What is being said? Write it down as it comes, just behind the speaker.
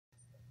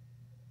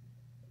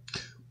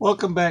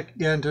Welcome back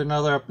again to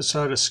another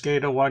episode of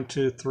SCADA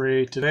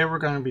 123. Today we're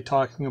going to be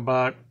talking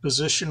about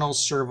positional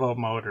servo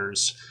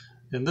motors.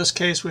 In this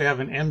case we have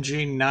an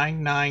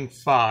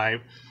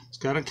MG995. It's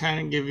going to kind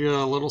of give you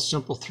a little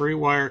simple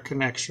 3-wire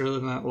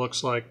connection that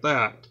looks like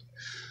that.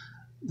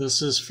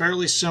 This is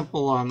fairly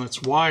simple on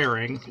its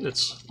wiring.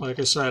 It's, like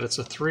I said, it's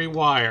a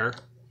 3-wire.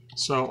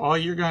 So all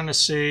you're going to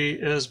see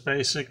is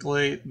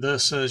basically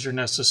this as your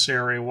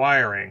necessary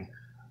wiring.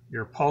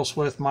 Your pulse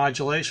width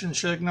modulation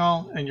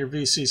signal and your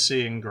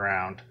VCC and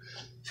ground.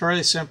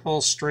 Fairly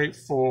simple,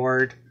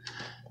 straightforward.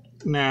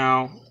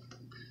 Now,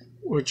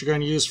 what you're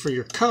going to use for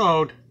your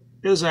code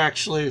is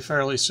actually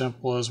fairly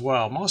simple as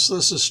well. Most of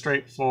this is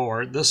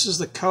straightforward. This is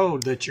the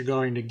code that you're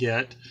going to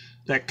get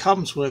that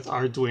comes with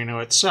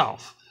Arduino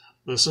itself.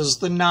 This is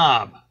the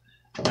knob.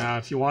 Now,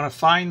 if you want to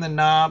find the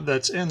knob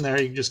that's in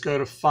there, you can just go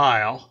to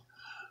File,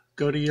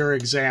 go to your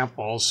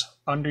examples.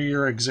 Under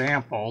your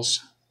examples,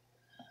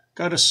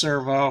 go to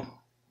Servo,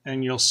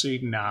 and you'll see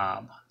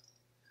knob.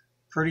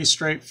 Pretty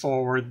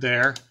straightforward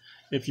there.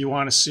 If you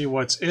want to see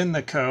what's in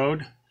the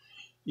code,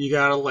 you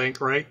got a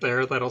link right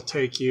there that'll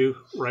take you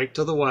right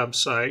to the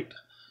website,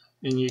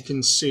 and you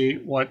can see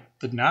what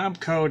the knob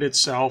code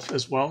itself,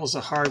 as well as the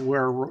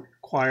hardware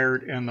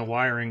required and the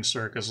wiring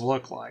circuits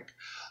look like.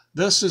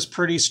 This is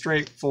pretty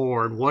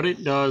straightforward. What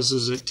it does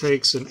is it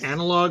takes an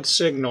analog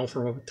signal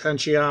from a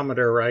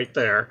potentiometer right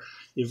there.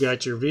 You've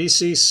got your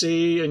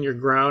VCC and your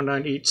ground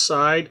on each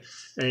side,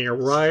 and you're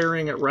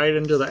wiring it right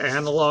into the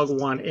analog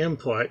 1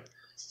 input.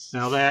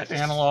 Now that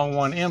analog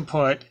 1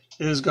 input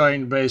is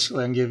going to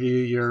basically give you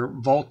your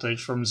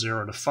voltage from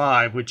 0 to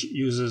 5, which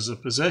uses a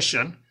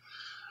position.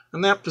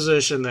 And that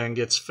position then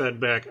gets fed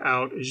back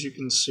out, as you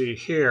can see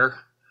here,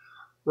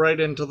 right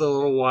into the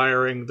little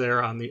wiring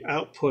there on the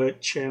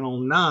output channel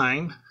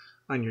 9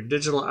 on your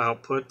digital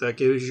output. That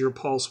gives you your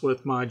pulse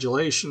width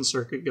modulation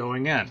circuit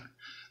going in.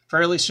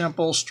 Fairly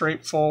simple,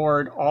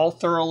 straightforward, all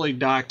thoroughly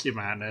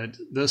documented.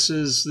 This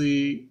is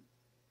the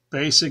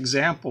base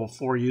example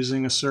for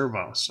using a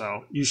servo.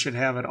 So you should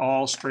have it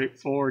all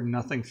straightforward,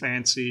 nothing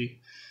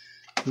fancy,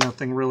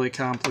 nothing really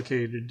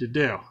complicated to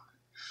do.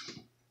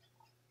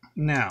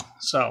 Now,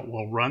 so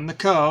we'll run the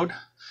code.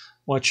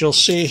 What you'll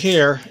see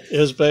here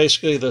is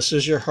basically this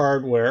is your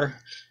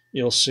hardware.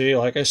 You'll see,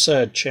 like I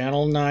said,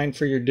 channel 9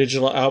 for your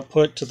digital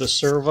output to the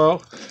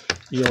servo.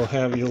 You'll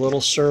have your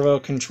little servo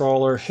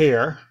controller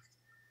here.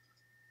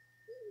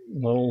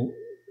 Little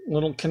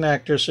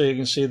connector so you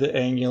can see the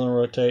angular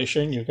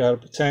rotation. You've got a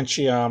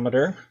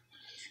potentiometer.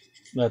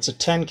 That's a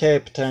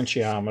 10K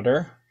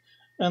potentiometer.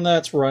 And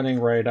that's running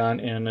right on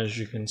in, as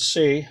you can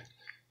see,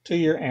 to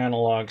your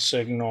analog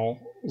signal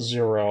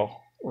 0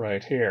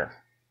 right here.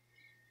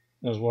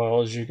 As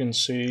well as you can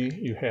see,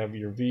 you have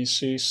your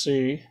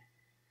VCC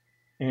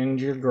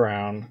and your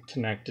ground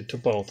connected to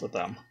both of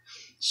them.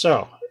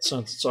 So,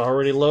 since it's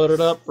already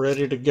loaded up,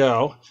 ready to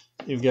go,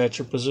 you've got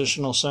your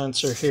positional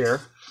sensor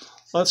here.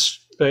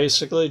 Let's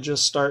basically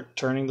just start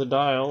turning the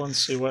dial and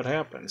see what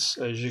happens.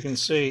 As you can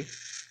see,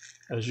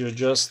 as you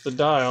adjust the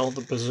dial, the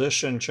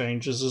position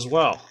changes as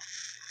well.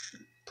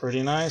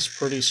 Pretty nice,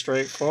 pretty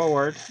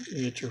straightforward.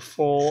 You get your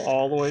full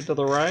all the way to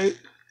the right,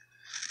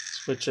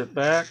 switch it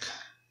back,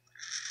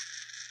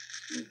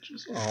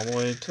 just all the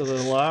way to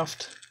the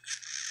left,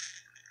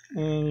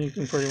 and you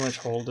can pretty much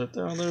hold it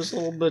there. There's a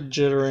little bit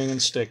jittering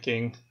and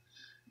sticking.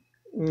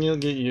 You'll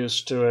get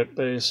used to it.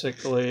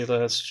 Basically,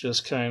 that's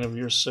just kind of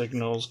your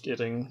signals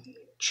getting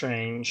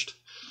changed.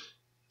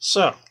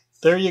 So,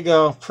 there you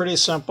go. Pretty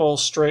simple,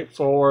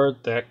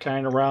 straightforward. That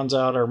kind of rounds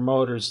out our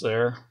motors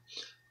there.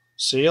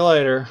 See you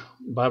later.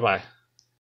 Bye-bye.